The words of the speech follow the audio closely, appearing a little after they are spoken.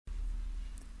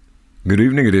Good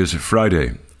evening. It is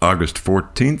Friday, August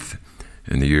 14th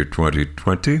in the year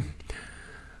 2020.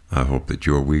 I hope that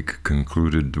your week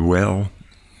concluded well,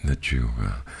 that you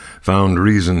found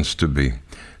reasons to be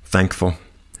thankful,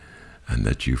 and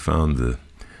that you found the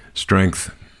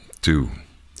strength to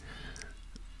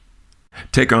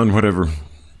take on whatever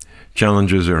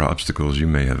challenges or obstacles you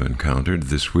may have encountered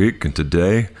this week and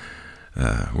today.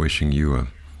 Wishing you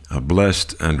a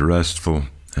blessed and restful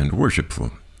and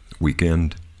worshipful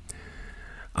weekend.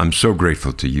 I'm so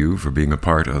grateful to you for being a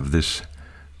part of this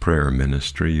prayer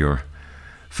ministry. Your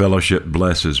fellowship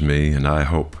blesses me, and I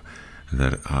hope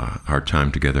that our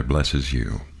time together blesses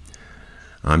you.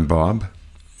 I'm Bob,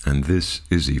 and this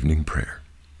is Evening Prayer.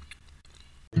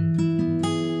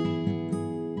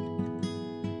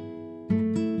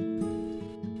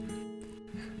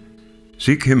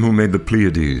 Seek him who made the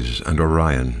Pleiades and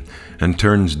Orion, and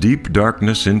turns deep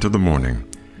darkness into the morning,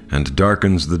 and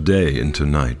darkens the day into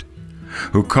night,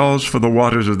 who calls for the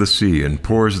waters of the sea and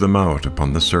pours them out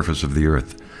upon the surface of the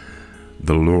earth.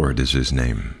 The Lord is his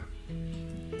name.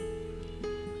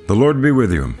 The Lord be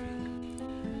with you.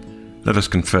 Let us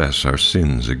confess our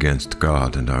sins against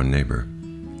God and our neighbor.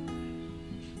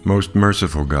 Most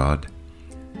merciful God,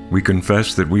 we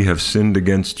confess that we have sinned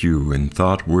against you in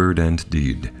thought, word, and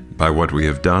deed, by what we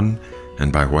have done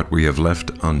and by what we have left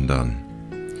undone.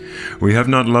 We have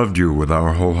not loved you with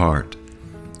our whole heart.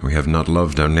 We have not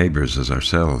loved our neighbors as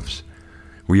ourselves.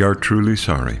 We are truly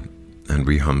sorry, and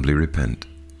we humbly repent.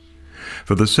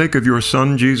 For the sake of your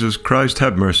Son, Jesus Christ,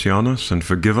 have mercy on us and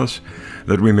forgive us,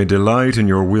 that we may delight in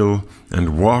your will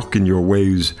and walk in your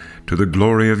ways to the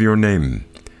glory of your name.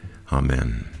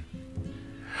 Amen.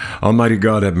 Almighty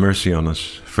God, have mercy on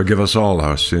us. Forgive us all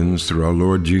our sins through our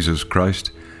Lord Jesus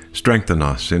Christ. Strengthen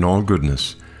us in all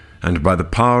goodness, and by the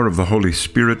power of the Holy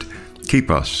Spirit, keep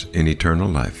us in eternal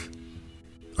life.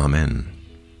 Amen.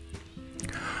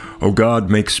 O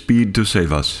God, make speed to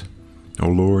save us. O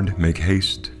Lord, make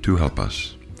haste to help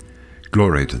us.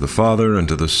 Glory to the Father, and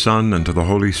to the Son, and to the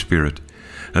Holy Spirit,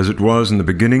 as it was in the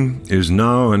beginning, is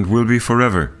now, and will be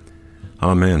forever.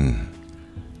 Amen.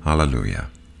 Alleluia.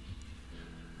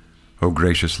 O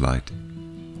gracious light,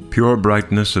 pure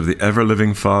brightness of the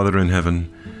ever-living Father in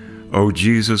heaven, O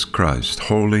Jesus Christ,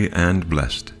 holy and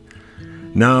blessed,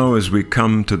 now as we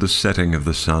come to the setting of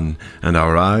the sun, and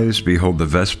our eyes behold the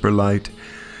vesper light,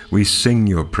 we sing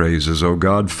your praises, O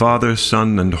God, Father,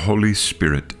 Son, and Holy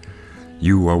Spirit.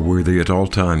 You are worthy at all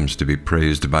times to be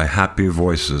praised by happy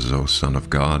voices, O Son of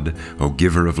God, O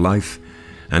Giver of life,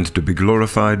 and to be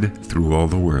glorified through all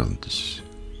the worlds.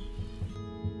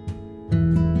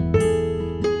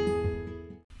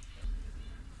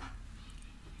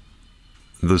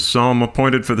 The psalm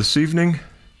appointed for this evening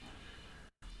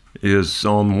is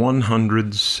Psalm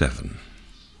 107.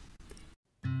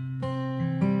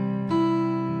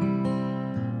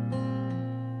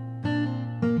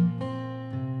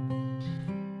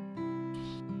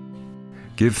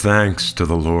 Give thanks to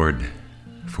the Lord,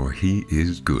 for he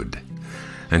is good,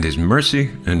 and his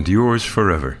mercy endures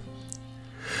forever.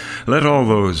 Let all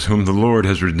those whom the Lord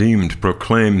has redeemed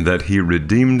proclaim that he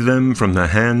redeemed them from the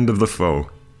hand of the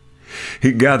foe.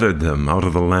 He gathered them out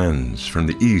of the lands, from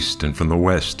the east and from the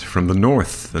west, from the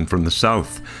north and from the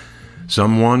south.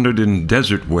 Some wandered in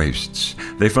desert wastes.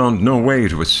 They found no way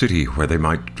to a city where they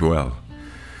might dwell.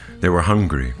 They were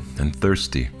hungry and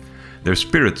thirsty. Their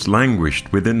spirits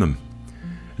languished within them.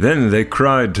 Then they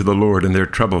cried to the Lord in their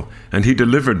trouble, and he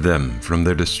delivered them from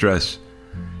their distress.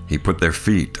 He put their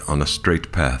feet on a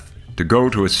straight path, to go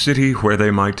to a city where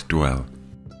they might dwell.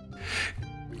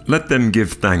 Let them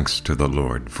give thanks to the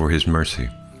Lord for his mercy,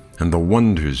 and the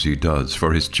wonders he does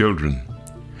for his children.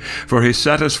 For he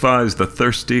satisfies the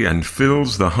thirsty and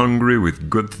fills the hungry with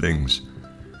good things.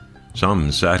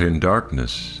 Some sat in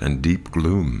darkness and deep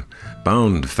gloom,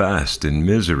 bound fast in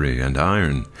misery and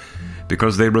iron,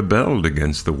 because they rebelled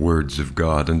against the words of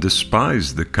God and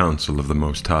despised the counsel of the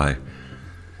Most High.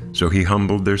 So he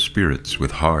humbled their spirits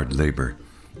with hard labor.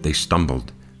 They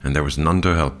stumbled, and there was none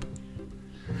to help.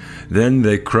 Then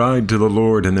they cried to the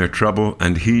Lord in their trouble,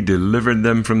 and he delivered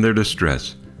them from their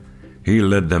distress. He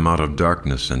led them out of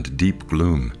darkness and deep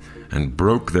gloom, and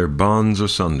broke their bonds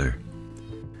asunder.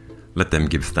 Let them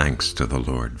give thanks to the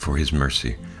Lord for his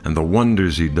mercy, and the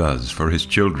wonders he does for his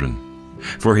children.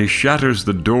 For he shatters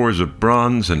the doors of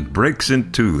bronze and breaks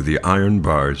in two the iron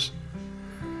bars.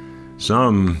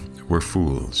 Some were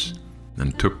fools,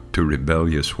 and took to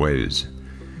rebellious ways.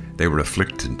 They were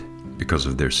afflicted because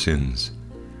of their sins.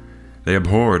 They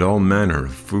abhorred all manner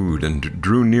of food, and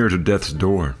drew near to death's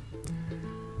door.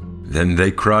 Then they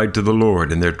cried to the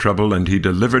Lord in their trouble, and he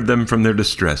delivered them from their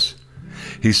distress.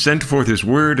 He sent forth his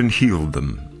word and healed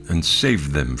them, and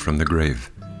saved them from the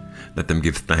grave. Let them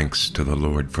give thanks to the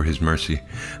Lord for his mercy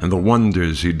and the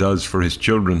wonders he does for his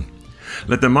children.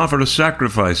 Let them offer a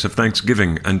sacrifice of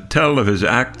thanksgiving and tell of his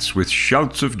acts with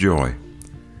shouts of joy.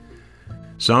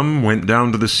 Some went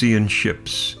down to the sea in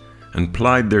ships and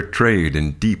plied their trade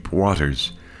in deep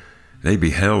waters. They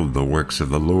beheld the works of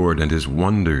the Lord and his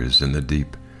wonders in the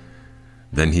deep.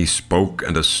 Then he spoke,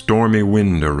 and a stormy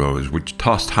wind arose, which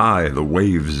tossed high the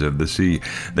waves of the sea.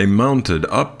 They mounted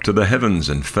up to the heavens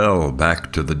and fell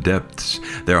back to the depths.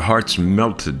 Their hearts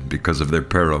melted because of their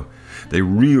peril. They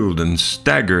reeled and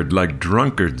staggered like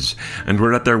drunkards, and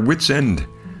were at their wits' end.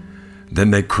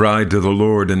 Then they cried to the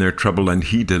Lord in their trouble, and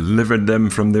he delivered them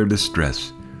from their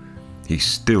distress. He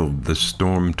stilled the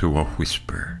storm to a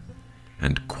whisper,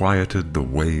 and quieted the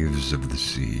waves of the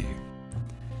sea.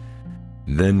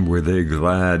 Then were they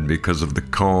glad because of the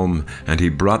calm, and he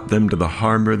brought them to the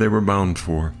harbor they were bound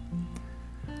for.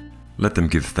 Let them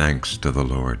give thanks to the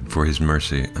Lord for his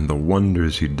mercy and the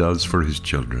wonders he does for his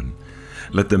children.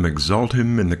 Let them exalt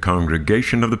him in the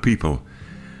congregation of the people,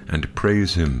 and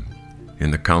praise him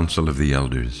in the council of the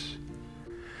elders.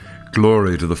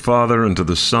 Glory to the Father, and to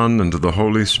the Son, and to the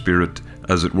Holy Spirit,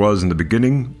 as it was in the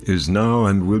beginning, is now,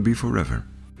 and will be forever.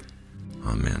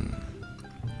 Amen.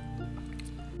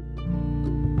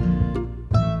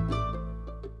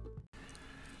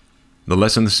 The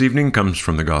lesson this evening comes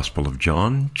from the Gospel of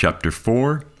John, chapter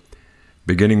 4,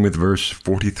 beginning with verse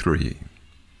 43.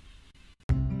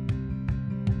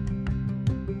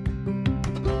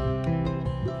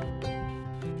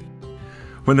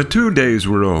 When the 2 days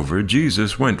were over,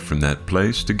 Jesus went from that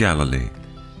place to Galilee.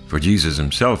 For Jesus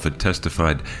himself had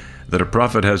testified that a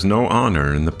prophet has no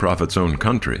honor in the prophet's own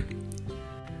country.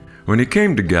 When he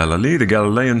came to Galilee, the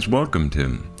Galileans welcomed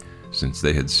him, since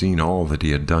they had seen all that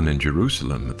he had done in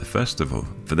Jerusalem at the festival,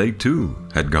 for they too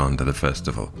had gone to the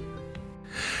festival.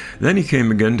 Then he came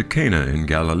again to Cana in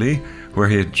Galilee, where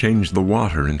he had changed the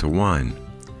water into wine.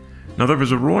 Now there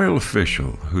was a royal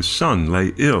official whose son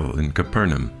lay ill in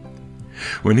Capernaum.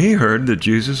 When he heard that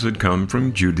Jesus had come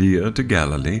from Judea to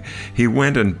Galilee, he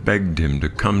went and begged him to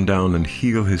come down and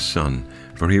heal his son,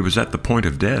 for he was at the point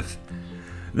of death.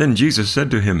 Then Jesus said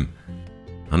to him,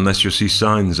 "Unless you see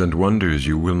signs and wonders,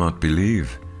 you will not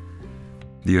believe."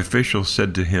 The official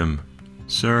said to him,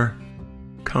 "Sir,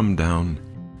 come down,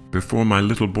 before my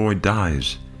little boy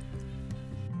dies."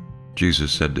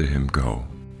 Jesus said to him, "Go,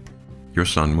 your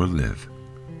son will live."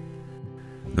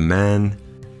 The man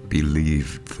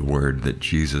believed the word that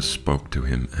Jesus spoke to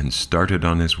him and started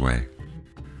on his way.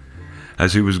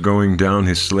 As he was going down,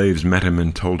 his slaves met him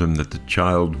and told him that the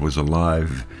child was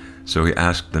alive. So he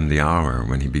asked them the hour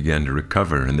when he began to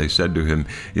recover, and they said to him,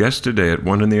 "Yesterday at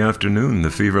 1 p.m,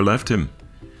 the fever left him."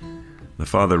 The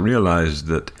father realized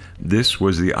that this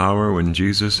was the hour when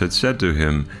Jesus had said to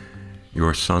him,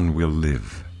 "Your son will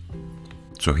live."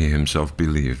 So he himself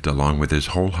believed, along with his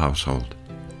whole household.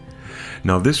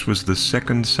 Now this was the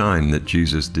second sign that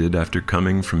Jesus did after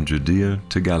coming from Judea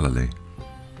to Galilee.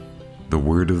 The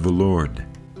word of the Lord.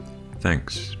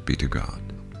 Thanks be to God.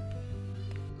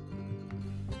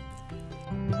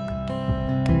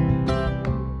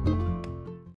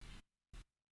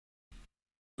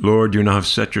 Lord, you now have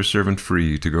set your servant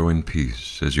free to go in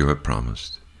peace, as you have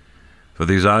promised. For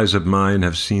these eyes of mine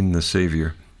have seen the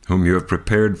Savior, whom you have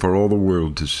prepared for all the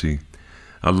world to see,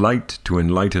 a light to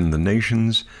enlighten the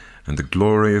nations, and the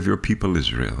glory of your people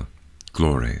Israel.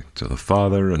 Glory to the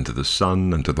Father, and to the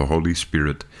Son, and to the Holy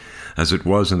Spirit, as it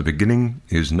was in the beginning,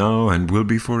 is now, and will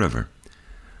be forever.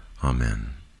 Amen.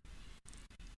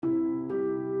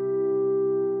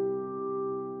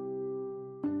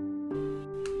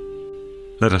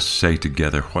 Let us say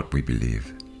together what we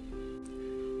believe.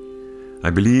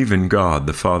 I believe in God,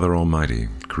 the Father Almighty,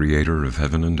 creator of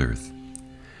heaven and earth.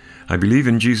 I believe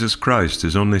in Jesus Christ,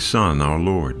 his only Son, our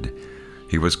Lord.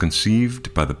 He was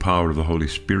conceived by the power of the Holy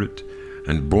Spirit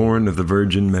and born of the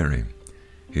Virgin Mary.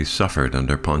 He suffered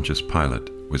under Pontius Pilate,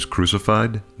 was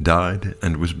crucified, died,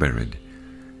 and was buried.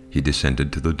 He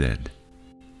descended to the dead.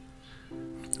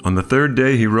 On the third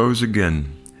day he rose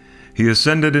again. He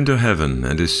ascended into heaven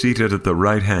and is seated at the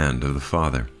right hand of the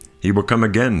Father. He will come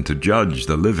again to judge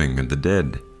the living and the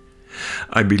dead.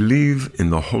 I believe in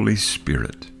the Holy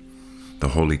Spirit, the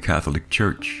Holy Catholic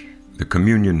Church, the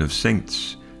communion of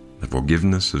saints, the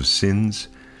forgiveness of sins,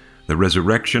 the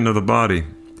resurrection of the body,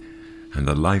 and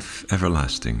the life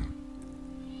everlasting.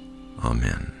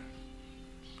 Amen.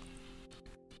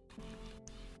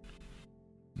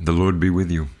 The Lord be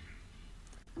with you.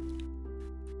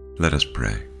 Let us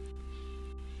pray.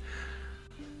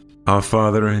 Our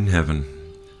Father in heaven,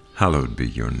 hallowed be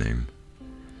your name.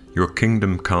 Your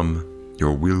kingdom come,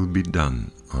 your will be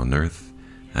done on earth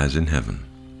as in heaven.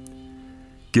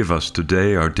 Give us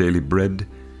today our daily bread.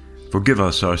 Forgive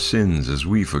us our sins as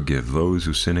we forgive those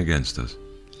who sin against us.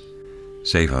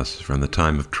 Save us from the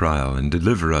time of trial and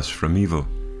deliver us from evil.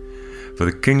 For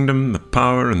the kingdom, the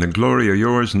power, and the glory are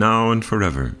yours now and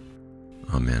forever.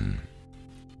 Amen.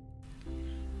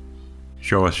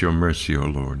 Show us your mercy, O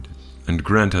Lord, and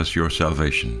grant us your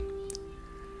salvation.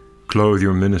 Clothe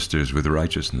your ministers with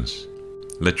righteousness.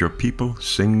 Let your people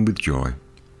sing with joy.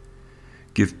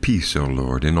 Give peace, O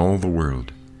Lord, in all the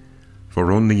world,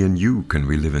 for only in you can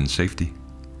we live in safety.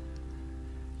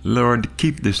 Lord,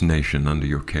 keep this nation under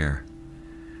your care,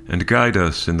 and guide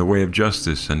us in the way of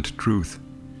justice and truth.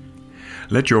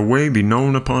 Let your way be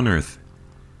known upon earth,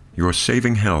 your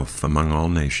saving health among all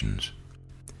nations.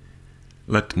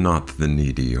 Let not the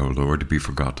needy, O Lord, be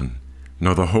forgotten,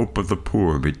 nor the hope of the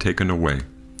poor be taken away.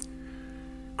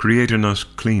 Create in us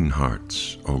clean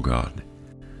hearts, O God,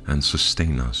 and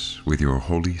sustain us with your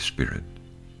Holy Spirit.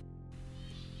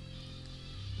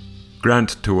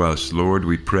 Grant to us, Lord,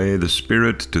 we pray, the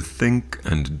Spirit to think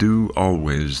and do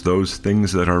always those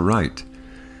things that are right,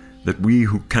 that we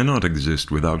who cannot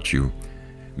exist without you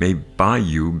may by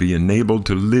you be enabled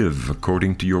to live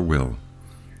according to your will.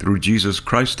 Through Jesus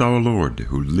Christ our Lord,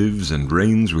 who lives and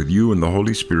reigns with you in the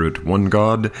Holy Spirit, one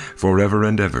God, forever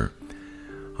and ever.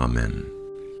 Amen.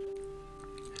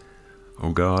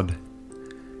 O God,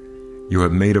 you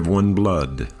have made of one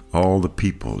blood all the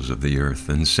peoples of the earth,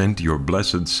 and sent your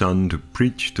blessed Son to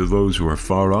preach to those who are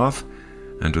far off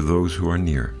and to those who are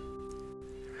near.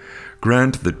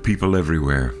 Grant that people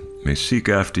everywhere may seek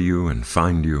after you and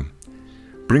find you.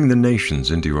 Bring the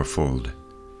nations into your fold.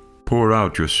 Pour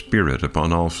out your Spirit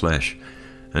upon all flesh,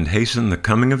 and hasten the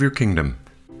coming of your kingdom,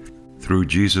 through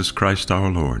Jesus Christ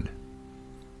our Lord.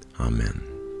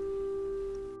 Amen.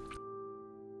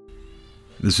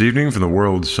 This evening, from the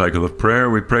World Cycle of Prayer,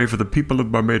 we pray for the people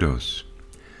of Barbados.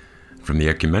 From the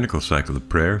Ecumenical Cycle of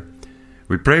Prayer,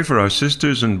 we pray for our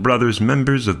sisters and brothers,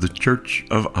 members of the Church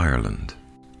of Ireland.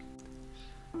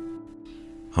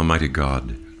 Almighty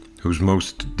God, whose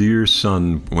most dear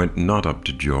Son went not up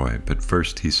to joy, but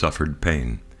first he suffered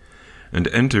pain, and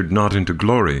entered not into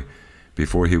glory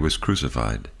before he was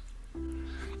crucified,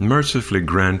 mercifully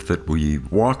grant that we,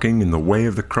 walking in the way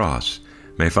of the cross,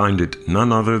 may find it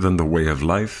none other than the way of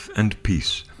life and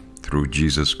peace, through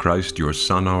Jesus Christ, your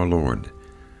Son, our Lord.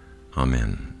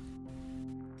 Amen.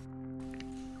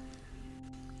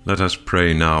 Let us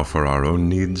pray now for our own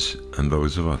needs and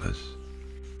those of others.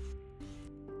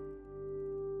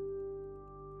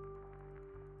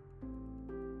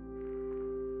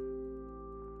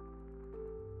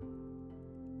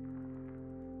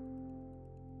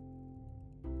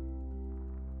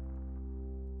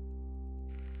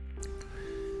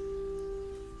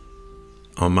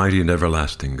 Almighty and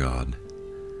everlasting God,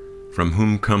 from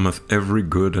whom cometh every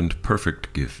good and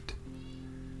perfect gift,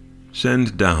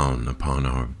 send down upon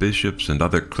our bishops and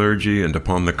other clergy, and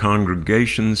upon the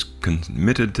congregations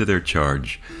committed to their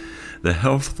charge, the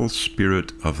healthful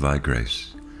spirit of thy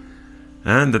grace,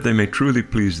 and that they may truly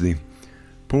please thee,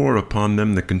 pour upon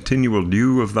them the continual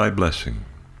dew of thy blessing.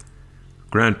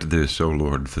 Grant this, O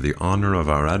Lord, for the honor of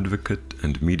our advocate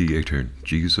and mediator,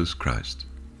 Jesus Christ.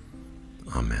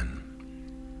 Amen.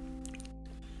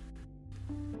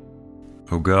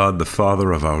 O God, the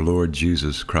Father of our Lord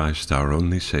Jesus Christ, our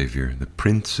only Savior, the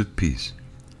Prince of Peace,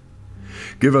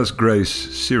 give us grace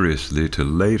seriously to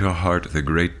lay to heart the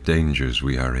great dangers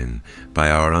we are in by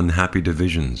our unhappy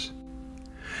divisions.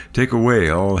 Take away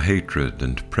all hatred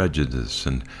and prejudice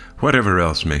and whatever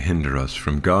else may hinder us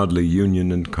from godly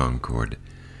union and concord,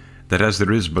 that as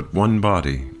there is but one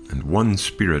body and one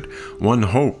Spirit, one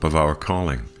hope of our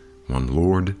calling, one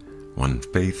Lord, one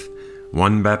faith,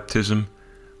 one baptism,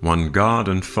 one God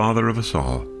and Father of us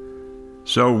all,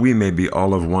 so we may be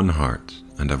all of one heart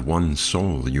and of one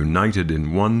soul, united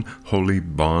in one holy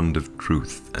bond of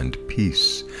truth and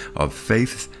peace, of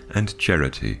faith and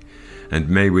charity, and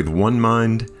may with one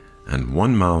mind and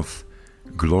one mouth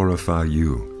glorify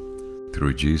you,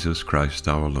 through Jesus Christ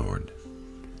our Lord.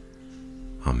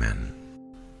 Amen.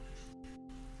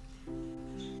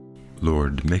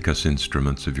 Lord, make us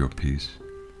instruments of your peace.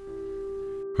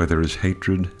 Where there is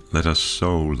hatred, let us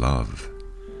sow love.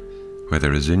 Where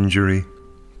there is injury,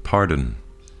 pardon.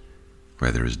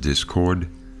 Where there is discord,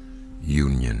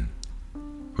 union.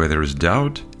 Where there is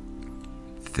doubt,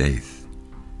 faith.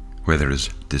 Where there is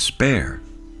despair,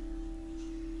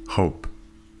 hope.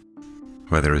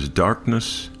 Where there is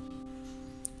darkness,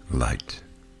 light.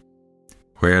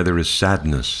 Where there is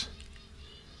sadness,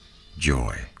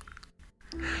 joy.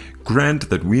 Grant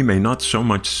that we may not so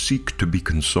much seek to be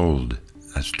consoled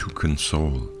as to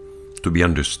console, to be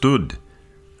understood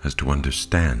as to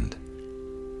understand,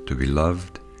 to be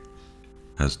loved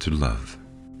as to love.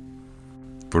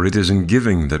 For it is in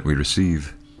giving that we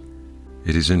receive,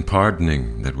 it is in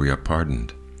pardoning that we are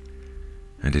pardoned,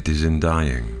 and it is in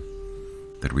dying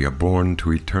that we are born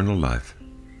to eternal life.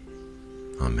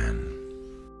 Amen.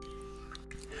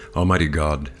 Almighty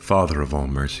God, Father of all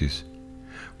mercies,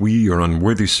 we, your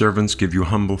unworthy servants, give you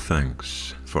humble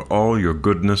thanks for all your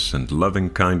goodness and loving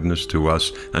kindness to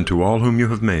us and to all whom you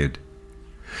have made.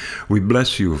 We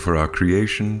bless you for our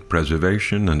creation,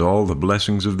 preservation, and all the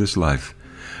blessings of this life,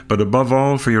 but above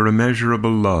all for your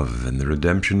immeasurable love and the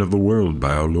redemption of the world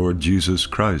by our Lord Jesus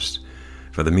Christ,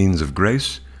 for the means of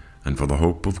grace and for the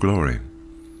hope of glory.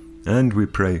 And we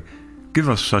pray, give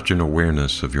us such an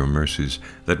awareness of your mercies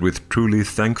that with truly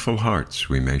thankful hearts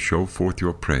we may show forth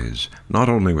your praise, not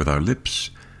only with our lips,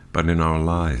 but in our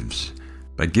lives,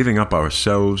 by giving up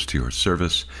ourselves to your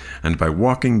service, and by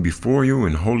walking before you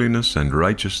in holiness and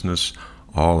righteousness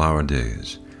all our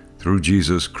days. Through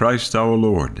Jesus Christ our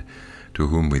Lord, to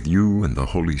whom with you and the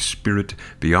Holy Spirit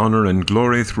be honor and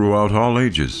glory throughout all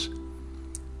ages.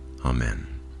 Amen.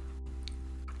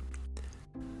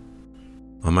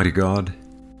 Almighty God,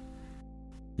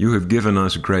 you have given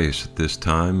us grace at this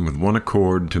time with one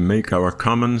accord to make our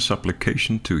common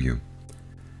supplication to you.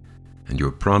 And you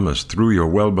have promised through your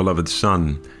well-beloved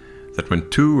Son that when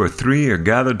 2 or 3 are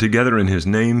gathered together in his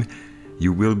name,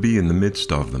 you will be in the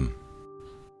midst of them.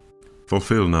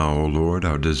 Fulfill now, O Lord,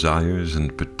 our desires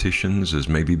and petitions as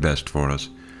may be best for us,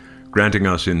 granting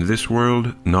us in this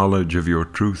world knowledge of your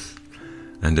truth,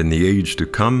 and in the age to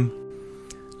come,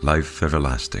 life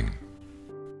everlasting.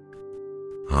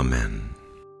 Amen.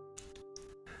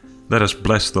 Let us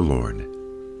bless the Lord.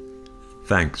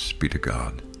 Thanks be to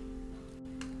God.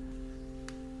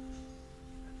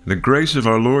 The grace of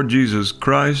our Lord Jesus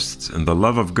Christ, and the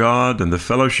love of God, and the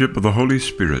fellowship of the Holy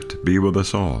Spirit be with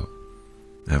us all,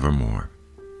 evermore.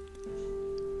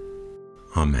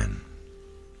 Amen.